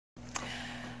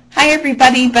Hi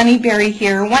everybody, Bunny Berry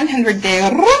here, 100-day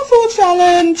raffle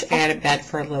challenge. I had it in bed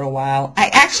for a little while.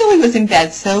 I actually was in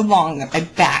bed so long that my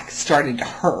back started to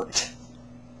hurt.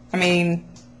 I mean,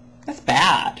 that's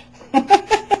bad. But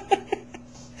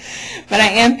I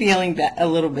am feeling a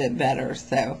little bit better,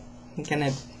 so I'm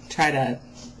going to try to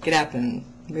get up and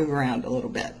move around a little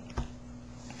bit.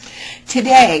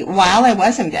 Today, while I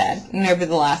was in bed, and over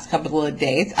the last couple of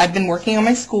days, I've been working on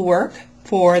my schoolwork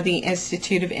for the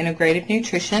Institute of Integrative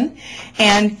Nutrition,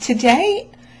 and today,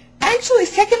 actually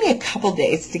it's taken me a couple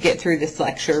days to get through this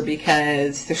lecture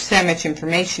because there's so much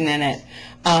information in it,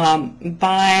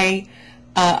 by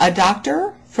a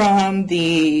doctor from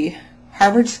the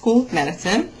Harvard School of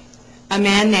Medicine, a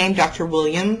man named Dr.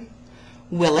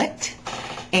 Willet,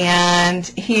 and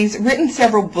he's written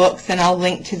several books, and I'll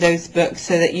link to those books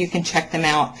so that you can check them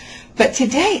out. But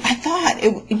today, I thought,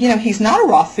 he's not a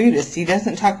raw foodist. He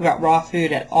doesn't talk about raw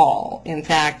food at all. In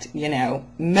fact,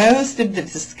 most of the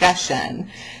discussion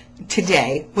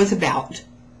today was about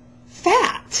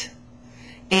fat.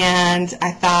 And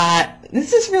I thought,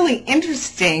 this is really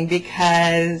interesting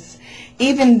because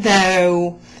even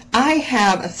though I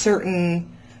have a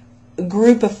certain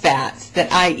group of fats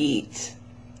that I eat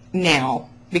now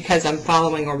because I'm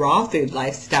following a raw food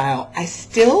lifestyle, I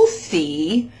still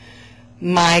see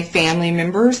my family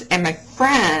members and my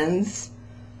friends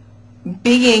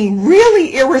being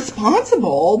really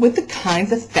irresponsible with the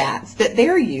kinds of fats that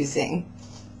they're using.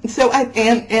 So I'm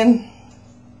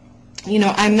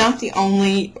not the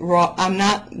only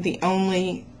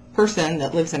person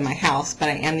that lives in my house, but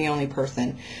I am the only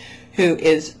person who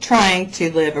is trying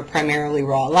to live a primarily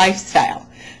raw lifestyle.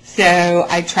 So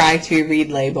I try to read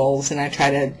labels, and I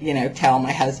try to, tell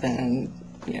my husband,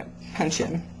 punch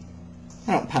him.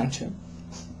 I don't punch him.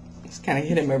 Just kind of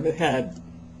hit him over the head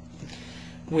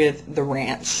with the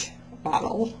ranch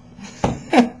bottle.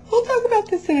 We'll talk about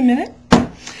this in a minute.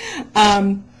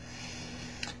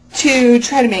 To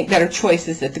try to make better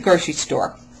choices at the grocery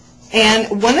store.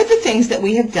 And one of the things that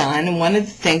we have done, and one of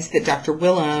the things that Dr.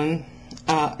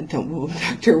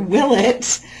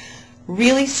 Willet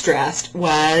really stressed,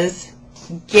 was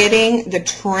getting the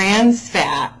trans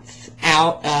fats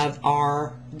out of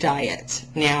our diet.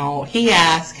 Now, he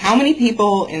asked, how many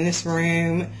people in this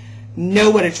room know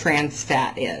what a trans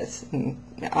fat is? And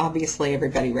obviously,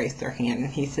 everybody raised their hand.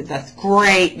 And he said, that's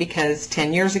great, because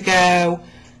 10 years ago,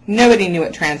 nobody knew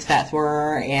what trans fats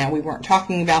were, and we weren't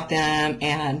talking about them.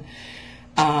 And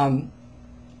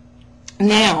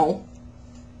now,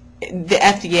 the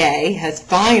FDA has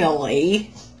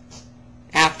finally,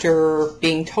 after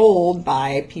being told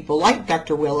by people like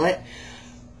Dr. Willet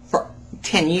for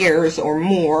 10 years or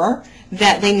more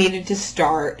that they needed to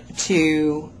start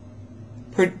to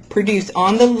produce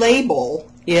on the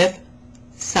label if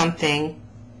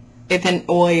an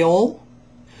oil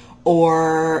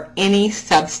or any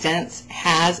substance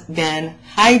has been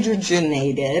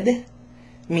hydrogenated,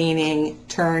 meaning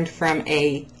turned from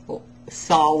a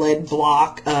solid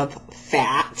block of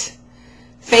fat,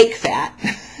 fake fat,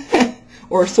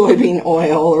 or soybean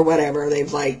oil or whatever.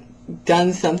 They've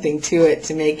done something to it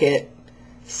to make it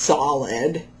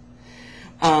solid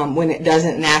when it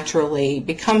doesn't naturally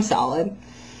become solid.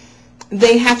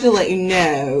 They have to let you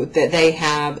know that they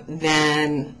have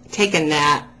then taken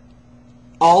that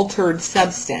altered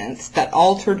substance, that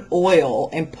altered oil,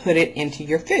 and put it into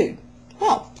your food.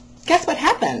 Well, guess what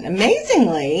happened?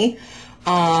 Amazingly,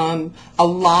 a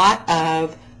lot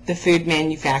of the food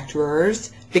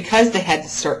manufacturers, because they had to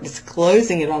start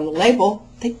disclosing it on the label,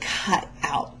 they cut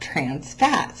out trans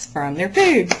fats from their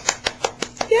food.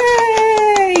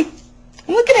 Yay!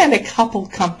 I'm looking at a couple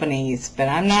companies, but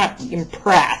I'm not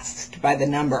impressed by the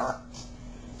number.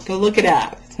 Go look it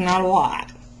up. It's not a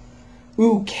lot.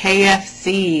 Ooh,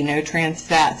 KFC, no trans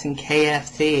fats in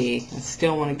KFC. I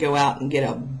still want to go out and get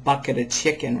a bucket of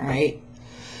chicken, right?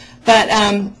 But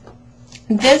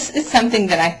this is something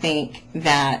that I think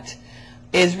that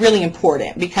is really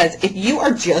important, because if you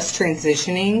are just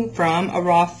transitioning from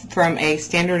a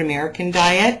standard American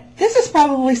diet, this is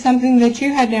probably something that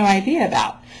you had no idea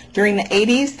about. During the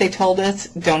 80s, they told us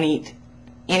don't eat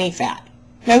any fat.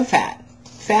 No fat.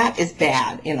 Fat is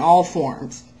bad in all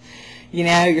forms.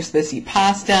 You're supposed to eat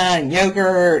pasta and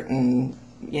yogurt and,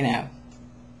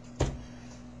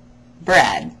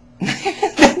 bread.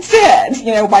 That's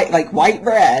it. White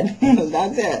bread.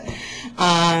 That's it.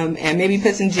 And maybe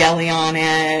put some jelly on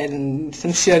it and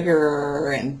some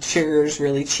sugar, and sugar's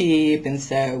really cheap, and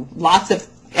so lots of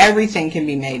everything can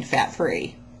be made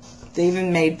fat-free. They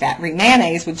even made fat-free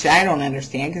mayonnaise, which I don't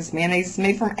understand because mayonnaise is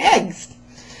made from eggs.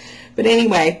 But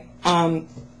anyway,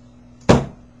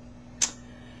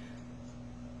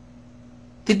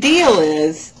 the deal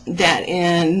is that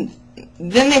then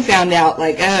they found out,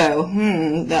 like,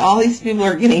 that all these people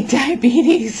are getting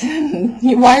diabetes.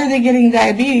 Why are they getting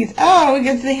diabetes? Oh,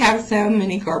 because they have so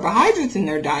many carbohydrates in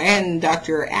their diet. And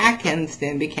Dr. Atkins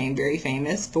then became very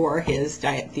famous for his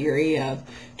diet theory of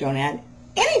don't add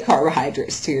any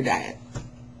carbohydrates to your diet.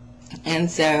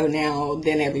 And so now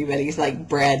then everybody's like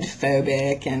bread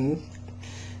phobic, and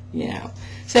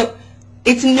so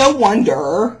it's no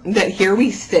wonder that here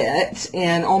we sit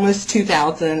in almost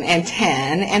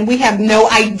 2010 and we have no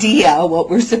idea what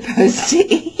we're supposed to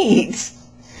eat.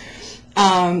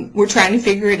 We're trying to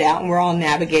figure it out, and we're all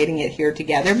navigating it here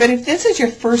together. But if this is your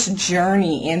first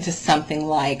journey into something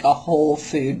like a whole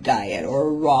food diet or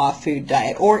a raw food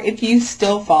diet, or if you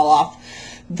still fall off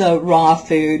the raw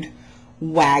food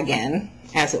wagon,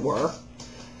 as it were,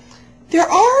 there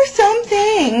are some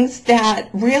things that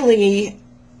really,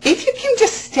 if you can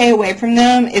just stay away from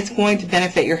them, it's going to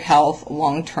benefit your health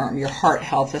long term, your heart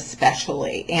health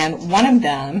especially. And one of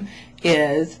them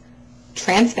is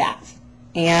trans fats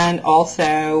and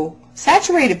also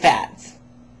saturated fats.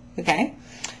 Okay?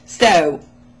 So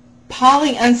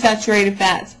polyunsaturated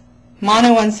fats,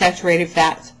 monounsaturated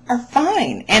fats are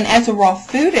fine. And as a raw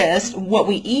foodist, what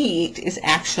we eat is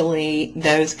actually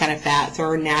those kind of fats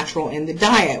are natural in the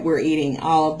diet. We're eating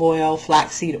olive oil,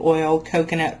 flaxseed oil,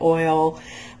 coconut oil,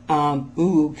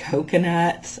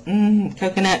 coconuts,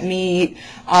 coconut meat,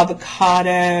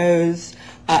 avocados,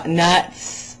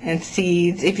 nuts and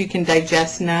seeds. If you can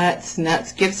digest nuts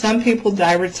give some people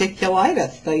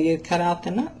diverticulitis, so you cut out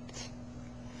the nuts.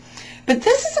 But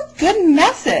this is a good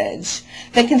message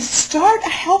that can start a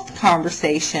health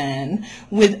conversation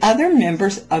with other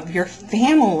members of your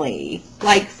family.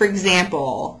 Like, for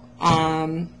example,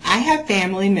 I have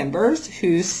family members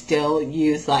who still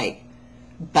use like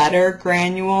butter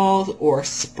granules or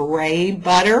spray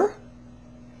butter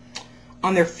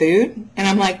on their food. And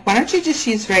I'm like, why don't you just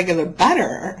use regular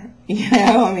butter?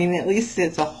 I mean, at least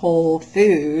it's a whole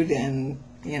food and,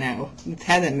 it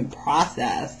hasn't been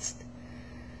processed.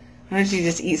 Why don't you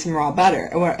just eat some raw butter?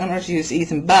 Or why don't you just eat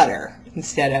some butter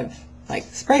instead of, like,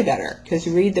 spray butter? Because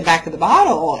you read the back of the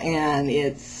bottle and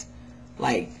it's,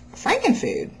 like,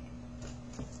 frankenfood.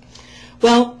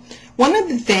 Well, one of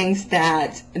the things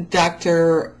that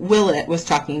Dr. Willet was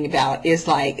talking about is,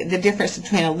 like, the difference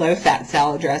between a low-fat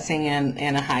salad dressing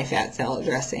and a high-fat salad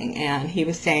dressing. And he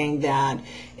was saying that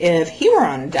if he were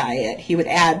on a diet, he would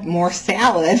add more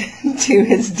salad to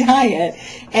his diet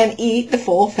and eat the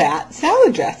full-fat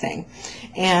salad dressing.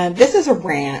 And this is a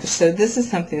ranch, so this is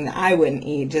something that I wouldn't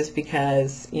eat just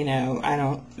because,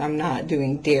 I'm not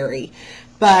doing dairy.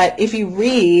 But if you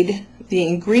read the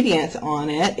ingredients on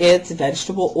it, it's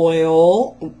vegetable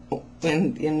oil,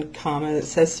 in comma it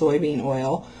says soybean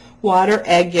oil, water,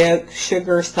 egg yolk,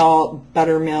 sugar, salt,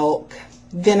 buttermilk,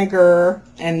 vinegar,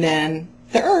 and then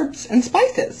the herbs and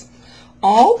spices.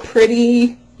 All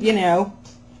pretty,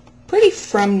 pretty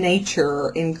from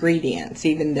nature ingredients,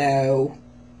 even though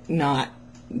not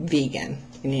vegan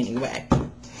in any way.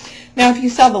 Now, if you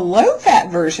saw the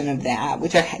low-fat version of that,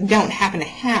 which I don't happen to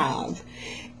have,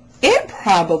 it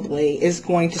probably is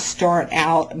going to start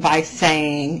out by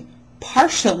saying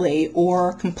partially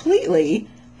or completely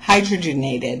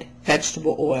hydrogenated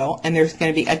vegetable oil, and there's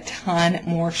going to be a ton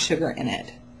more sugar in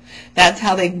it. That's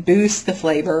how they boost the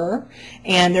flavor,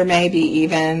 and there may be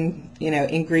even,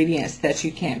 ingredients that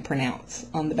you can't pronounce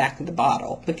on the back of the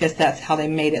bottle because that's how they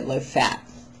made it low fat.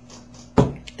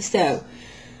 So,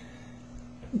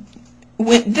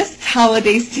 with this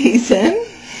holiday season,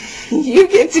 you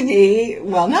get to be,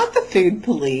 well, not the food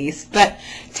police, but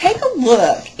take a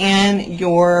look in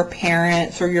your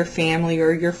parents or your family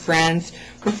or your friends'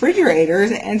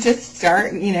 refrigerators and just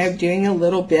start, doing a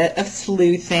little bit of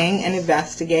sleuthing and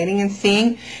investigating and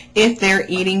seeing if they're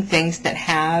eating things that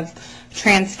have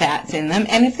trans fats in them.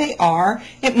 And if they are,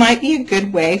 it might be a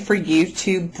good way for you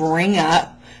to bring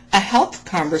up a health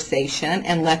conversation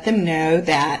and let them know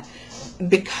that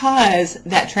because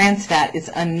that trans fat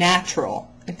is unnatural,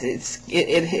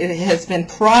 it has been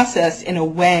processed in a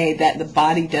way that the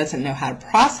body doesn't know how to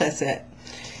process it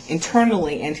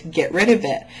internally and to get rid of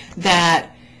it, that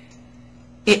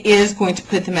it is going to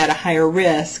put them at a higher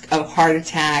risk of heart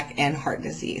attack and heart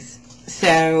disease.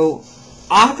 So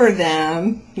offer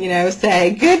them,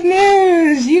 say, good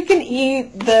news, you can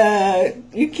eat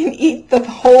the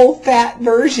whole fat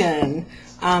version.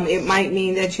 It might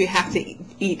mean that you have to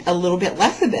eat a little bit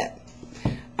less of it.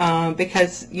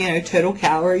 Because, total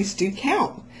calories do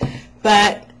count.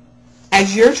 But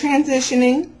as you're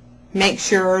transitioning, make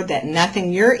sure that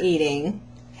nothing you're eating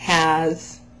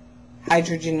has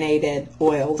hydrogenated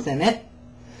oils in it.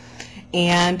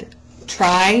 And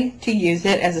try to use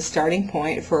it as a starting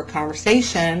point for a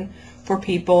conversation for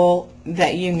people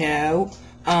that you know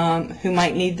who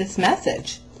might need this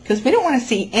message. Because we don't want to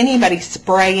see anybody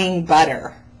spraying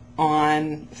butter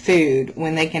on food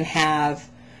when they can have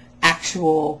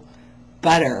actual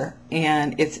butter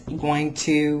and it's going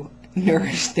to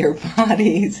nourish their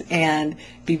bodies and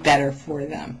be better for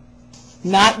them.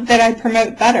 Not that I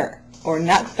promote butter or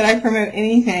not that I promote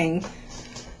anything.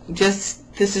 This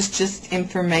is just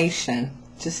information.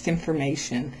 Just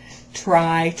information.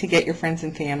 Try to get your friends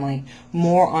and family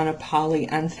more on a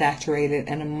polyunsaturated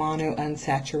and a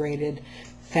monounsaturated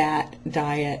fat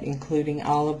diet, including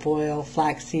olive oil,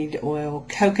 flaxseed oil,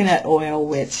 coconut oil,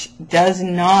 which does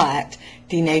not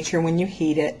denature when you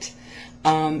heat it,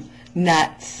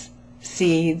 nuts,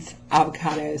 seeds,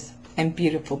 avocados, and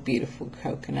beautiful, beautiful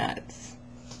coconuts.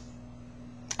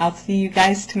 I'll see you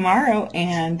guys tomorrow,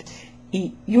 and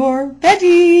eat your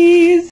veggies!